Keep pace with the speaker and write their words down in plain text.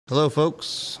Hello,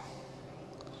 folks.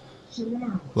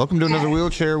 Welcome to another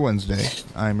Wheelchair Wednesday.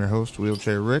 I'm your host,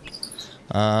 Wheelchair Rick.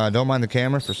 Don't mind the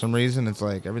camera. For some reason, it's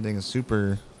like everything is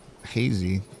super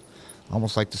hazy,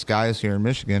 almost like the skies here in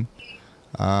Michigan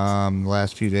the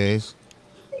last few days.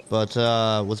 But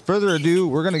with further ado,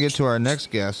 we're going to get to our next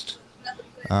guest.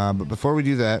 But before we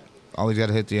do that, always got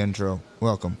to hit the intro.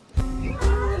 Welcome.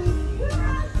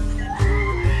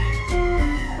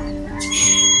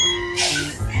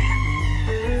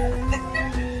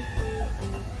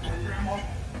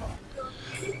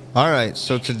 All right,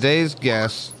 so today's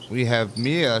guest, we have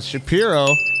Miia Shapiro.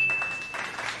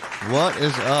 What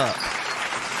is up?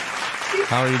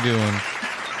 How are you doing?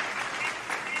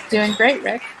 Doing great,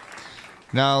 Rick.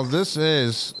 Now, this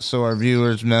is, so our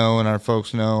viewers know and our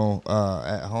folks know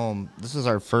at home, this is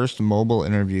our first mobile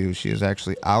interview. She is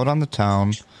actually out on the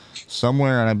town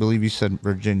somewhere, and I believe you said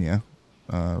Virginia,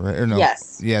 right? Or no?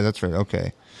 Yes. Yeah, that's right.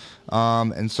 Okay.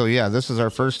 And so, yeah, this is our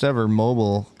first ever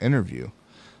mobile interview.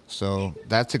 So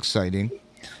that's exciting.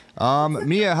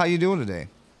 Miia, how you doing today?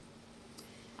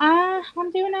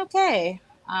 I'm doing okay.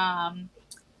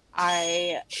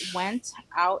 I went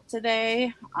out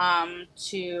today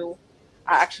to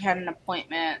I actually had an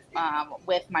appointment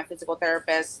with my physical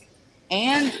therapist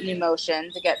and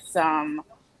Motion to get some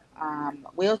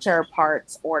wheelchair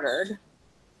parts ordered.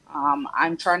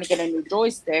 I'm trying to get a new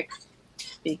joystick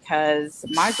because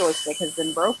my joystick has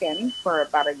been broken for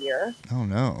about a year. Oh,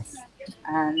 no.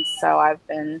 And so I've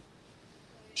been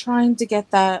trying to get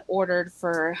that ordered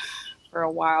for a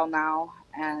while now,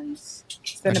 and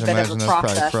it's been a bit of a that's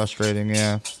process. Probably frustrating,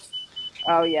 yeah.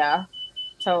 Oh yeah,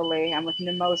 totally. And with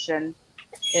Motion,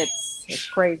 it's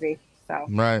crazy. So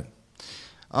Right.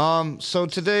 So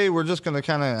today we're just going to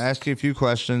kind of ask you a few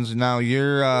questions. Now,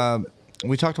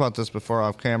 we talked about this before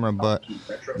off camera, but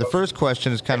the first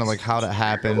question is kind of like how that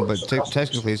happened. But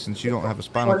technically, since you don't have a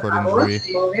spinal cord injury,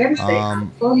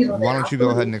 why don't you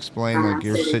go ahead and explain like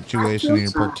your situation and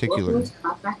your particular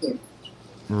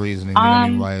reasoning,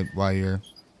 why you're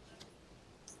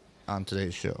on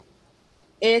today's show?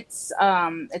 it's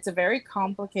a very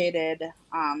complicated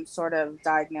sort of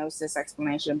diagnosis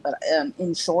explanation, but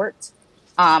in short,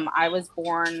 I was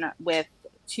born with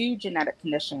two genetic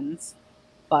conditions,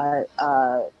 but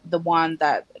the one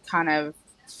that kind of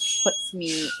puts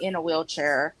me in a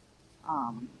wheelchair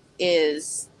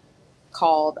is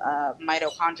called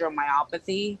mitochondrial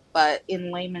myopathy, but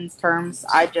in layman's terms,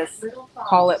 I just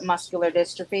call it muscular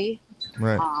dystrophy.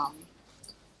 Right.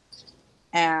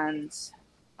 And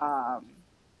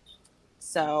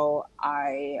so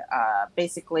I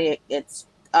basically it's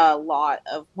a lot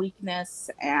of weakness,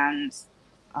 and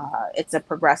it's a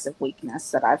progressive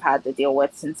weakness that I've had to deal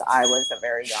with since I was a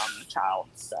very young child.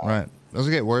 So. Right. Does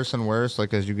it get worse and worse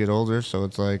like as you get older? So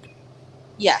it's like.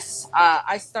 Yes,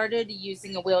 I started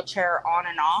using a wheelchair on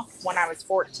and off when I was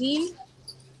 14,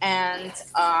 and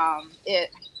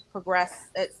it progressed.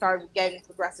 It started getting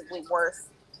progressively worse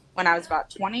when I was about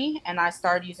 20, and I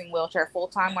started using wheelchair full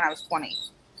time when I was 20,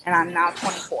 and I'm now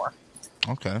 24.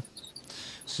 Okay,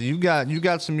 so you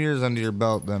got some years under your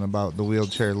belt then about the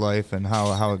wheelchair life and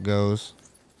how it goes.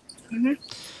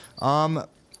 Mm-hmm.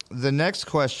 The next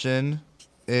question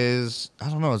is, I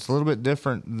don't know, it's a little bit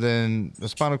different than a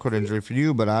spinal cord injury for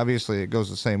you, but obviously it goes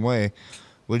the same way.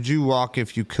 Would you walk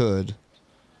if you could?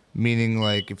 Meaning,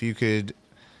 like, if you could,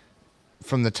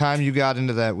 from the time you got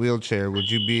into that wheelchair, would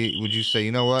you say,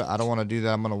 you know what, I don't want to do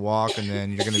that, I'm going to walk, and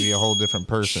then you're going to be a whole different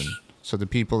person? So the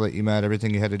people that you met,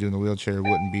 everything you had to do in the wheelchair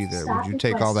wouldn't be there. Would you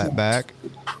take all that back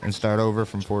and start over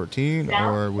from 14,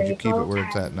 or would you keep it where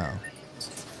it's at now?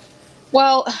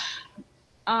 Well,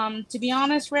 to be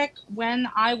honest, Rick, when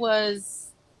I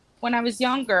was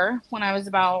younger, when I was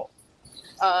about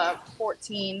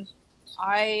 14,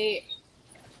 I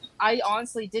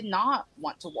honestly did not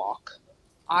want to walk.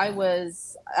 I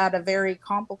was at a very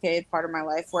complicated part of my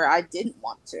life where I didn't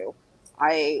want to.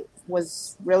 I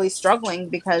was really struggling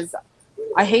because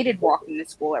I hated walking to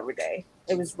school every day.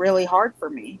 It was really hard for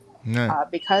me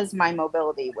because my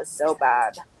mobility was so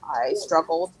bad. I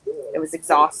struggled. It was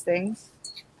exhausting.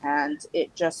 And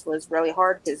it just was really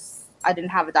hard because I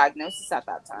didn't have a diagnosis at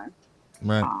that time.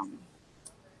 Right.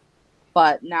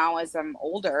 But now as I'm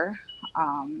older,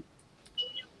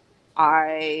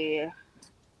 I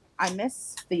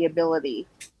miss the ability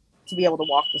to be able to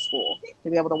walk to school, to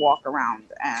be able to walk around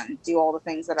and do all the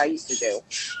things that I used to do.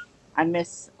 I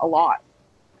miss a lot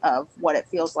of what it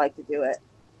feels like to do it.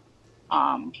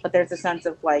 But there's a sense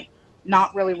of like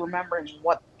not really remembering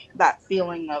what that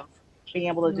feeling of being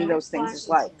able to do those things is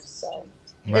like. So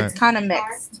it's kind of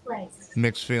mixed.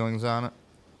 Mixed feelings on it.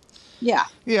 Yeah.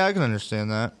 Yeah, I can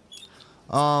understand that.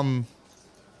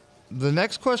 The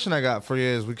next question I got for you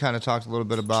is we kind of talked a little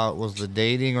bit about was the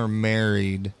dating or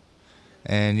married,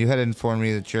 and you had informed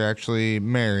me that you're actually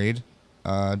married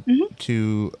Hmm.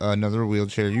 to another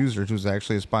wheelchair user who's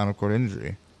actually a spinal cord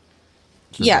injury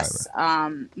survivor. Yes.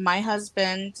 My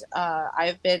husband,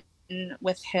 I've been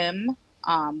with him.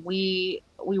 We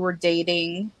were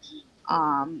dating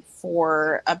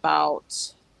for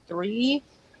about 3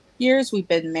 years. We've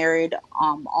been married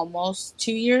almost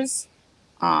 2 years.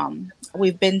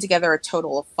 We've been together a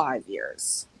total of 5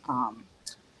 years.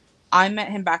 I met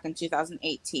him back in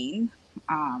 2018.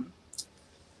 Um,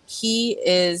 he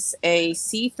is a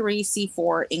C3,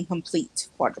 C4 incomplete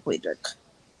quadriplegic.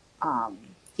 Um,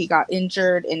 he got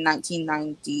injured in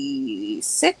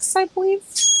 1996, I believe.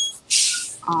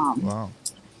 Um, Wow.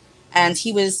 and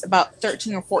he was about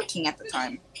 13 or 14 at the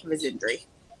time of his injury.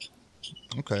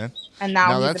 Okay. And now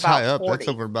Now he's that's high about up. That's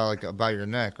 40. over about like about your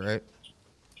neck, right?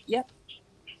 Yep.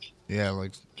 Yeah,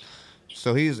 like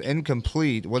so he's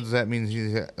incomplete. What does that mean?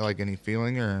 He's like any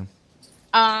feeling or?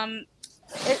 Um,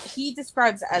 he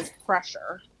describes it as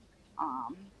pressure.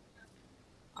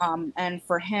 Um, and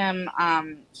for him,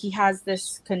 he has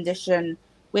this condition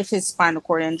with his spinal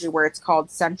cord injury where it's called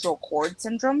central cord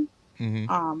syndrome.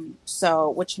 Mm-hmm. So,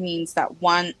 which means that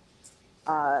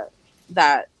uh,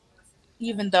 that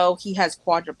even though he has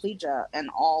quadriplegia and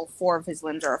all four of his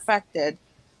limbs are affected,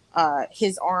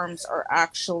 his arms are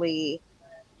actually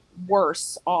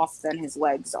worse off than his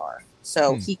legs are.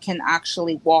 So Hmm. he can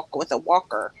actually walk with a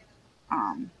walker,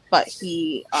 but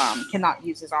he cannot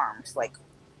use his arms like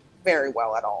very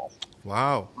well at all.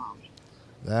 Wow. Um,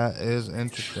 That is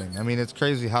interesting. I mean, it's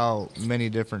crazy how many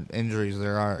different injuries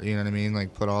there are. You know what I mean?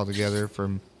 Like put all together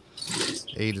from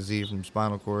A to Z from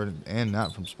spinal cord and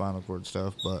not from spinal cord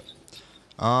stuff. But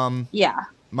yeah.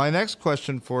 my next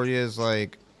question for you is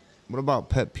like, what about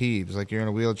pet peeves? Like you're in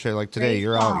a wheelchair. Like today, Great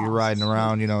you're out, you're balls. riding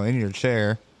around, in your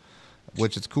chair,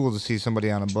 which it's cool to see somebody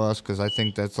on a bus because I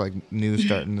think that's like new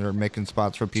starting. They're making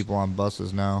spots for people on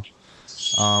buses now.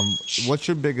 What's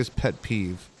your biggest pet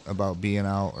peeve about being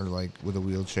out or like with a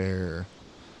wheelchair or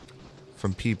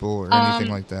from people or anything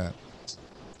Um, like that?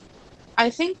 I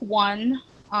think um,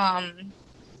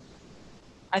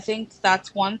 I think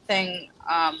that's one thing,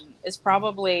 is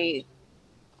probably,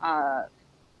 uh,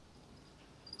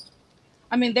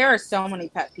 I mean, there are so many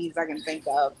pet peeves I can think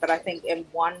of, but I think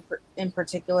in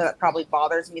particular that probably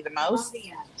bothers me the most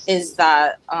is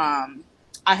that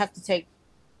I have to take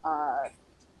uh,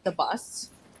 the bus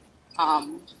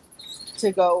um,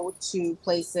 to go to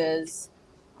places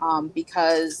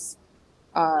because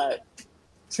uh,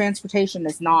 transportation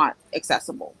is not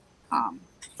accessible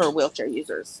for wheelchair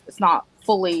users. It's not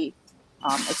fully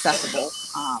accessible.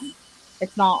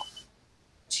 It's not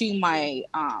to my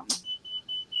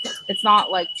it's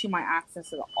not like to my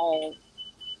access at all,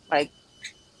 like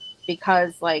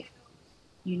because like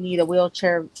you need a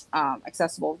wheelchair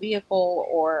accessible vehicle,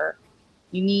 or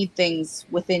you need things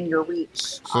within your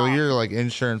reach. So your like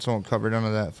insurance won't cover none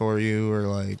of that for you or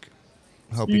like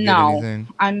help you get No, anything?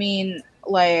 I mean,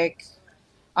 like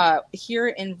here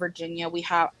in Virginia we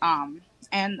have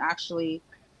and actually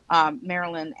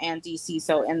Maryland and DC.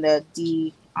 So in the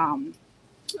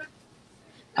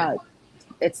uh,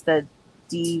 it's the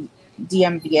D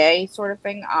DMVA sort of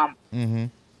thing. Mm-hmm.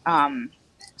 Um,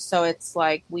 so it's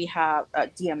like we have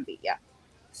DMV, yeah.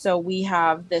 So we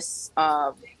have this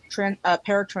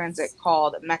paratransit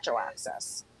called Metro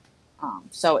Access.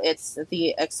 So it's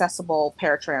the accessible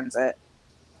paratransit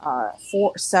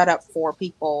for set up for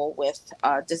people with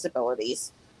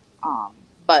disabilities.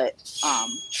 But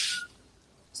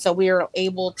so we are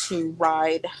able to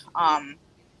ride,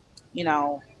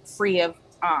 free of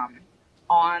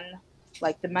on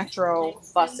like the metro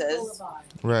buses,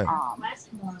 Right. um,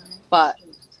 but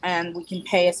and we can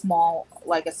pay a small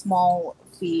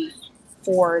fee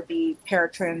for the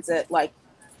paratransit like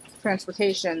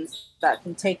transportations that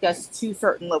can take us to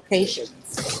certain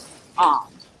locations. Um,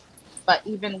 but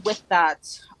even with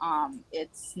that,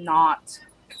 it's not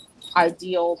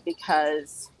ideal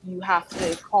because you have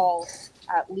to call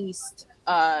at least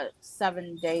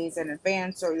 7 days in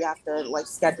advance, or you have to like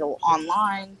schedule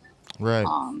online. Right.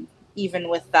 Um, Even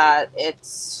with that,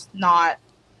 it's not.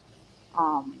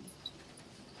 Um,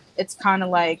 it's kind of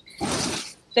like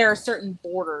there are certain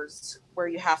borders where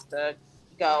you have to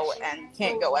go and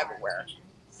can't go everywhere.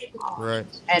 Right.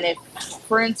 And if,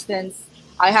 for instance,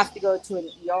 I have to go to an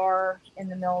ER in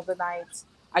the middle of the night,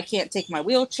 I can't take my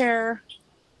wheelchair.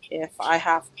 If I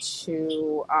have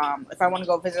to, if I want to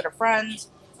go visit a friend,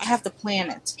 I have to plan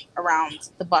it around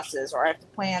the buses, or I have to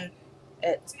plan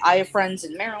it. I have friends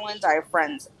in Maryland, I have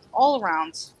friends all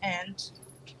around, and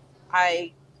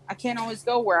I I can't always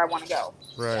go where I want to go.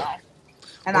 Right. So.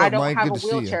 And I Well, don't Mike, have good a to see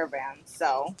you. wheelchair van,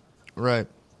 so Right.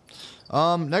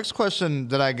 Next question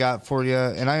that I got for you,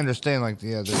 and I understand, like,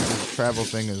 yeah, the travel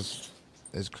thing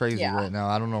is crazy yeah. right now.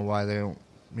 I don't know why they don't,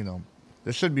 you know,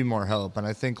 there should be more help, and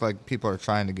I think like people are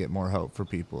trying to get more help for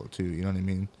people too. You know what I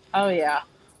mean? Oh yeah.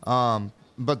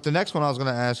 But the next one I was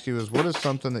going to ask you is, what is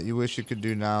something that you wish you could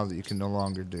do now that you can no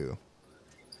longer do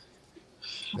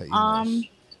that you Um, miss?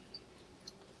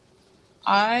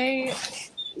 I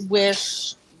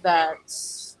wish that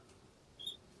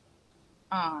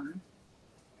um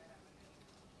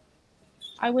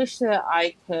I wish that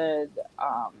I could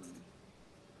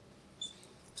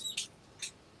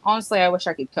honestly I wish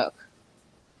I could cook.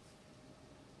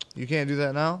 You can't do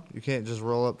that now. You can't just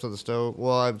roll up to the stove.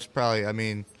 Well, it's probably. I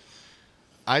mean,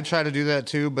 I try to do that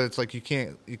too, but it's like you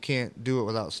can't do it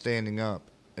without standing up.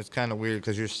 It's kind of weird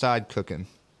because you're side cooking.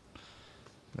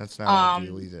 That's not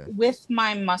ideal either. With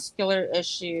my muscular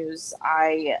issues,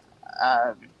 I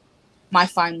um my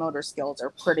fine motor skills are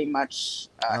pretty much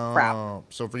crap. Oh,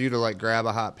 so for you to like grab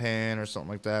a hot pan or something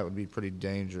like that would be pretty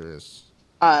dangerous.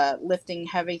 Lifting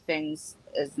heavy things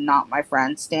is not my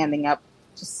friend. Standing up,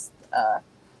 just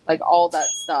like all that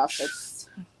stuff. It's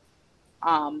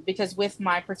because with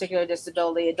my particular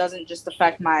disability, it doesn't just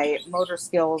affect my motor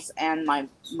skills and my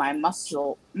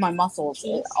muscles.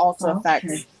 It also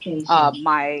affects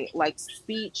my like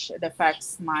speech. It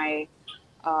affects my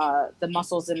the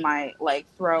muscles in my like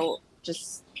throat.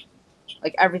 Just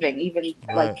like everything, even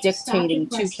Right. like dictating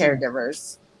to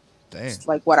caregivers, Dang. just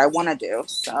like what I want to do.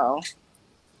 So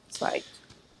it's like,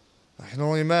 I can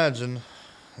only imagine.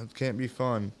 That can't be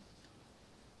fun.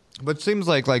 But it seems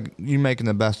like you making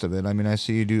the best of it. I mean, I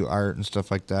see you do art and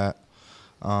stuff like that,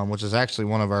 which is actually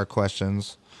one of our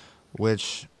questions,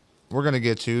 which we're gonna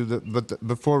get to.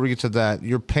 Before we get to that,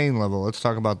 your pain level. Let's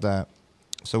talk about that.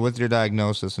 So, with your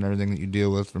diagnosis and everything that you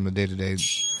deal with from a day to day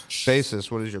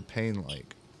basis, what is your pain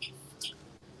like?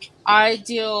 I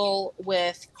deal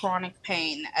with chronic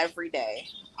pain every day.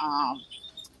 Um,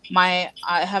 I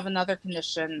have another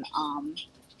condition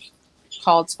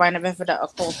called spina bifida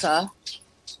occulta,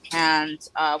 and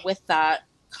with that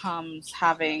comes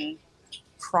having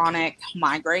chronic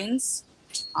migraines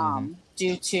Mm-hmm.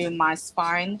 due to my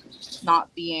spine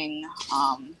not being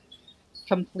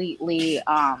completely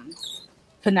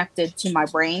connected to my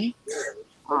brain,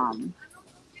 um,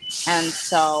 and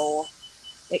so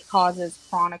it causes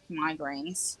chronic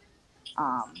migraines.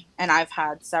 And I've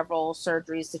had several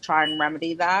surgeries to try and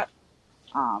remedy that.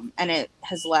 And it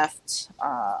has left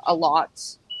a lot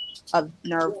of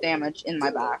nerve damage in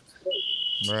my back.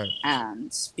 Right.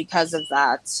 And because of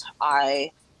that,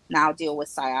 I now deal with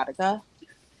sciatica.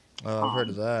 Oh, I've heard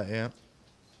of Um, that. Yeah.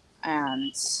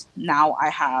 and now I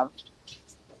have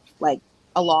like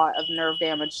a lot of nerve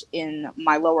damage in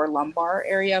my lower lumbar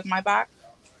area of my back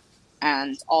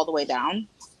and all the way down.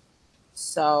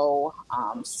 So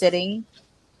sitting,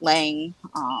 laying,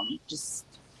 just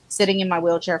sitting in my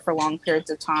wheelchair for long periods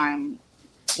of time,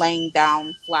 laying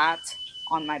down flat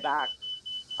on my back,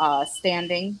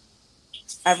 standing,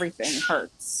 everything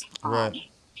hurts. Right.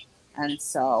 And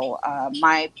so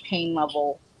my pain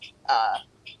level, uh,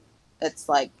 it's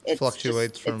like, it's just,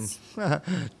 Fluctuates from it's,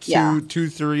 yeah. two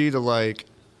three to like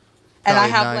And I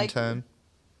probably have nine like, ten.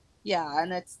 yeah,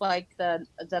 and it's like the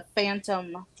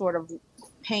phantom sort of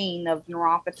pain of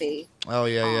neuropathy. Oh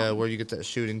yeah, yeah. Um, Where you get that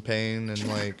shooting pain and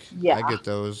like I yeah. get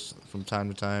those from time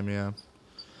to time. Yeah.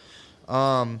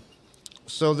 Um.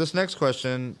 So this next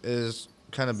question is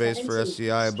kind of based for 17th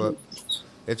SCI, but Street.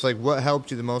 it's like what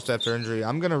helped you the most after injury.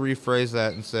 I'm gonna rephrase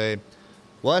that and say,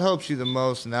 what helps you the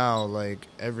most now, like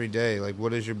every day? Like,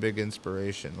 what is your big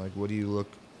inspiration? Like, what do you look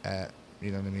at?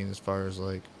 You know what I mean, as far as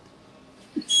like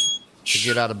to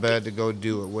get out of bed to go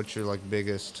do it. What's your like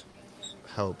biggest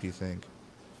help? You think?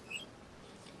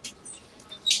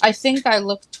 I think I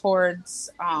look towards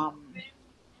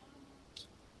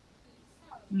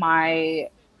my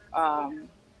um,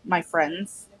 my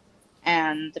friends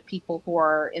and the people who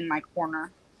are in my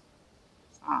corner.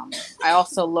 Um, I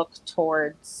also look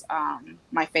towards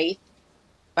my faith,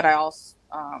 but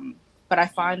but I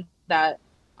find that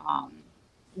um,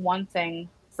 one thing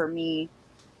for me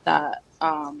that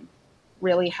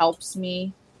really helps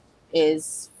me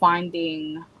is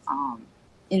finding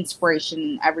inspiration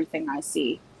in everything I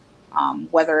see,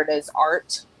 whether it is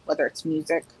art, whether it's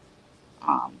music.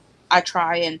 Um, I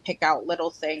try and pick out little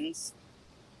things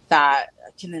that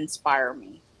can inspire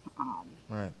me, um,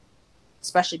 Right.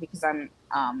 especially because I'm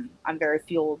very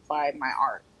fueled by my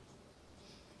art.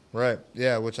 Right.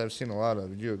 Yeah, which I've seen a lot of.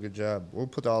 You do a good job. We'll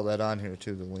put all that on here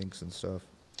too, the links and stuff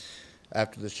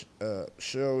after the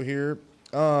show here.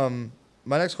 Um,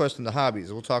 my next question, the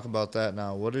hobbies. We'll talk about that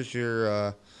now. What is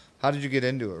your how did you get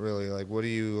into it really? Like what do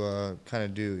you kind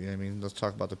of do? You know what I mean? Let's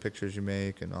talk about the pictures you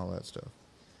make and all that stuff.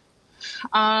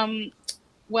 Um,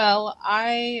 well,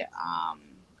 I've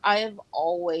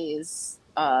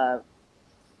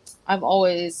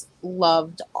always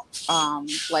loved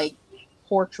like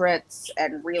portraits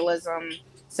and realism,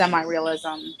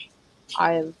 semi-realism.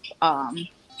 I've um,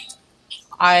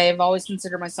 I've always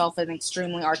considered myself an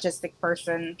extremely artistic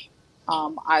person.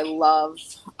 I love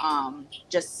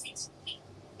just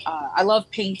I love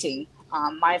painting.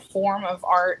 My form of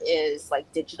art is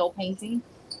like digital painting.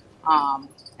 Um,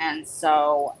 and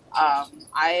so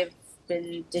I've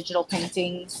been digital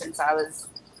painting since I was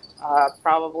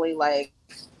probably like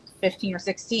 15 or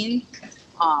 16.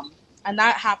 Um, and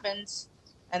that happened,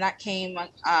 and that came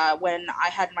when I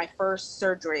had my first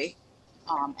surgery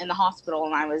in the hospital,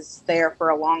 and I was there for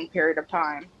a long period of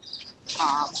time.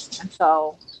 Um, and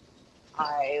so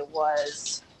I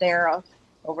was there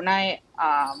overnight,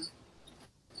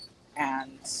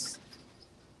 and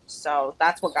so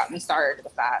that's what got me started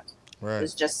with that. Right.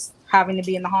 Was just having to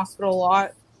be in the hospital a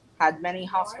lot. Had many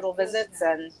hospital visits,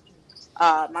 and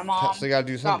my So mom you got to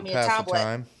do got something to me a pass the tablet.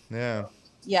 time. Yeah.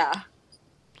 Yeah,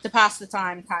 to pass the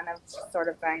time, kind of, sort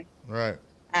of thing. Right.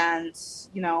 And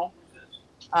you know,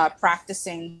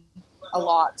 practicing a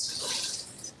lot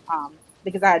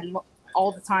because I had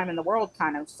all the time in the world,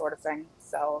 kind of, sort of thing.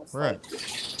 So it's Right.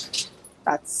 like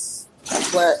that's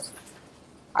what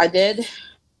I did,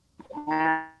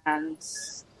 and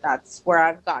that's where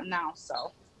I've gotten now.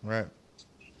 So Right.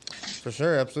 For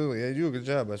sure, absolutely. Yeah, you do a good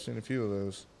job. I've seen a few of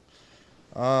those.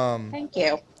 Um, thank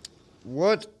you.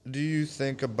 what do you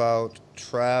think about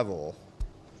travel?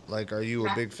 Like, are you a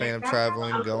big fan of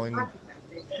traveling, going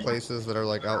places that are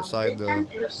like outside the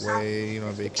way,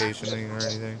 vacationing or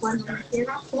anything?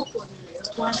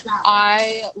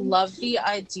 I love the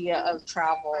idea of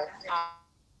travel.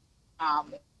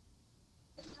 Um,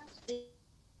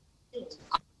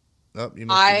 Oh, you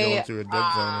must be going I through a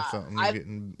dead zone or something. You're I've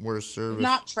getting worse service.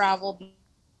 not traveled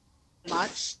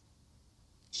much.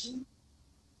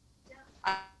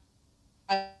 I,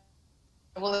 I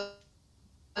will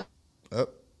Oh,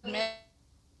 admit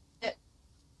it,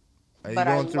 are you but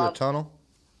I going through a love tunnel?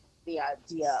 the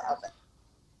idea of it.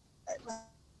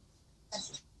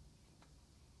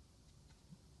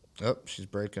 Oh, she's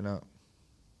breaking up.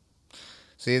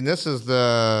 See, and this is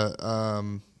the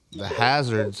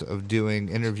hazards of doing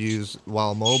interviews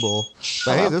while mobile.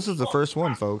 But hey, Hello? this is the first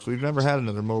one, folks. We've never had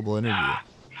another mobile interview,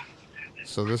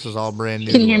 so this is all brand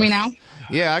new Can you to hear me us. now?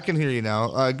 Yeah, I can hear you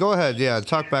now. Go ahead. Yeah,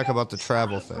 talk back about the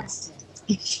travel thing.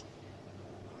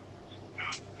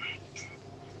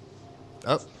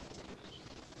 Oh,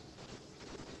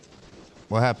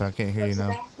 what happened? I can't hear you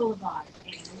now.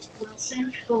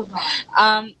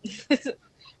 Um,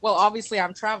 well, obviously,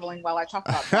 I'm traveling while I talk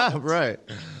about travel. Right.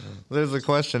 There's the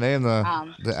question and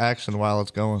Um, the action while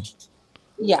it's going.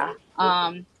 yeah.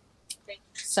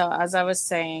 So as I was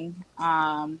saying,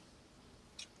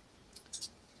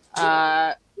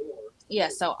 uh, yeah.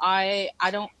 So I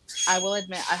don't. I will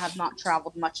admit I have not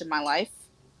traveled much in my life.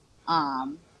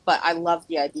 But I love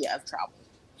the idea of travel.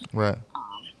 Right.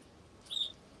 Um,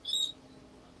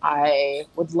 I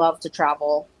would love to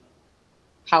travel.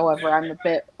 However, I'm a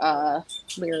bit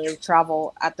leery of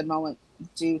travel at the moment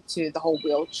due to the whole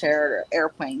wheelchair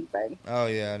airplane thing. Oh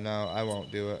yeah, no, I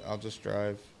won't do it. I'll just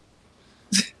drive.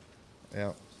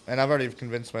 Yeah. And I've already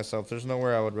convinced myself there's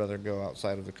nowhere I would rather go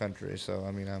outside of the country. So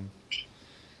I mean,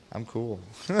 I'm cool.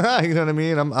 You know what I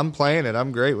mean? I'm playing it.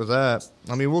 I'm great with that.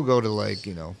 I mean, we'll go to like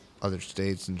other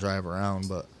states and drive around,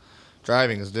 but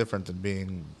driving is different than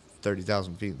being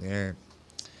 30,000 feet in the air.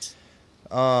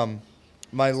 Um,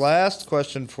 my last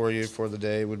question for you for the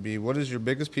day would be: what is your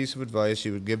biggest piece of advice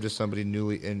you would give to somebody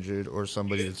newly injured or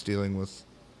somebody that's dealing with,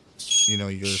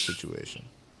 your situation?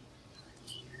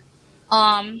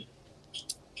 Um,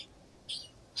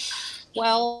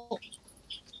 well,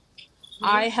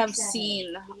 I have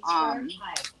seen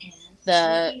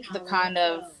the kind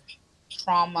of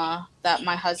trauma that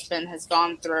my husband has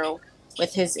gone through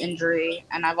with his injury,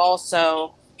 and I've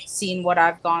also seen what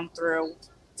I've gone through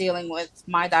dealing with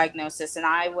my diagnosis. And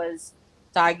I was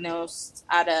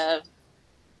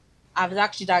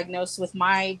actually diagnosed with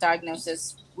my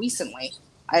diagnosis recently.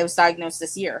 I was diagnosed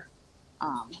this year,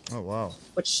 Oh wow.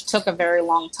 which took a very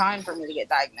long time for me to get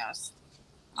diagnosed,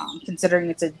 considering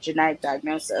it's a genetic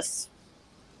diagnosis.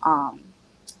 Um,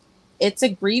 it's a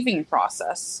grieving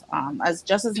process, as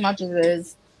much as it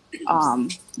is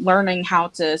learning how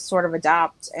to sort of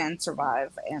adapt and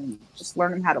survive, and just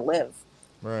learning how to live.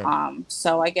 Right.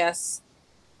 So I guess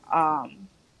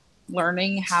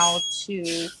learning how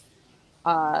to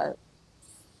uh,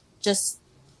 just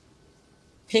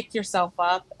pick yourself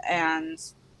up and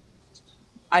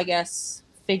I guess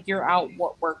figure out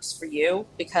what works for you,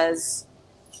 because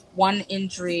one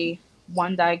injury,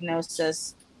 one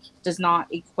diagnosis does not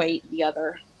equate the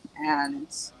other. And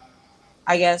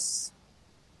I guess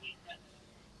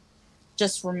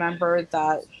just remember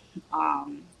that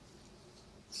um,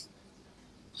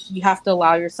 you have to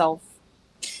allow yourself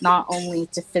not only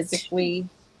to physically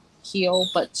heal,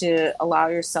 but to allow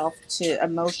yourself to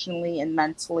emotionally and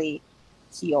mentally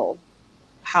heal,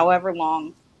 however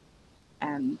long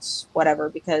and whatever,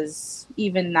 because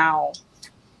even now,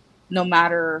 no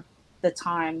matter the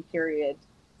time period,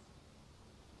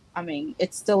 I mean,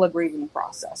 it's still a grieving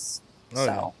process. Oh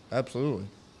yeah, So, absolutely.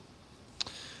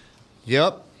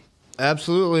 Yep,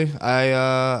 absolutely.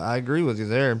 I agree with you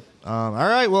there. All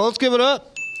right, well, let's give it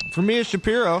up for Miia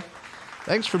Shapiro.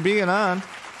 Thanks for being on.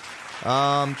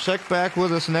 Check back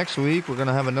with us next week. We're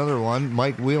gonna have another one.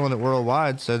 Mike Whelan at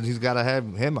Worldwide said he's got to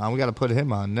have him on. We got to put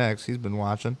him on next. He's been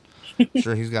watching.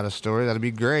 Sure, he's got a story. That'd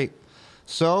be great.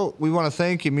 So we want to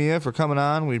thank you, Miia, for coming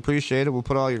on. We appreciate it. We'll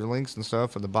put all your links and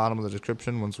stuff at the bottom of the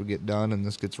description once we get done and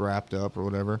this gets wrapped up or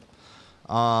whatever.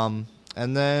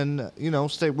 And then, we'll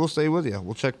stay with you.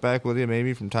 We'll check back with you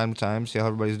maybe from time to time, see how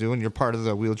everybody's doing. You're part of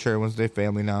the Wheelchair Wednesday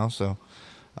family now, so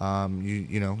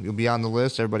you'll be on the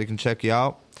list. Everybody can check you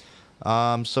out.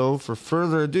 So for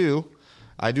further ado,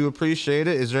 I do appreciate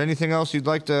it. Is there anything else you'd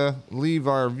like to leave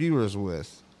our viewers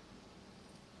with?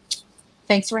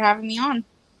 thanks for having me on.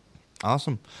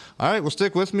 Awesome. All right, well,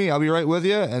 stick with me. I'll be right with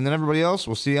you. And then everybody else,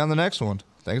 we'll see you on the next one.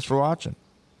 Thanks for watching.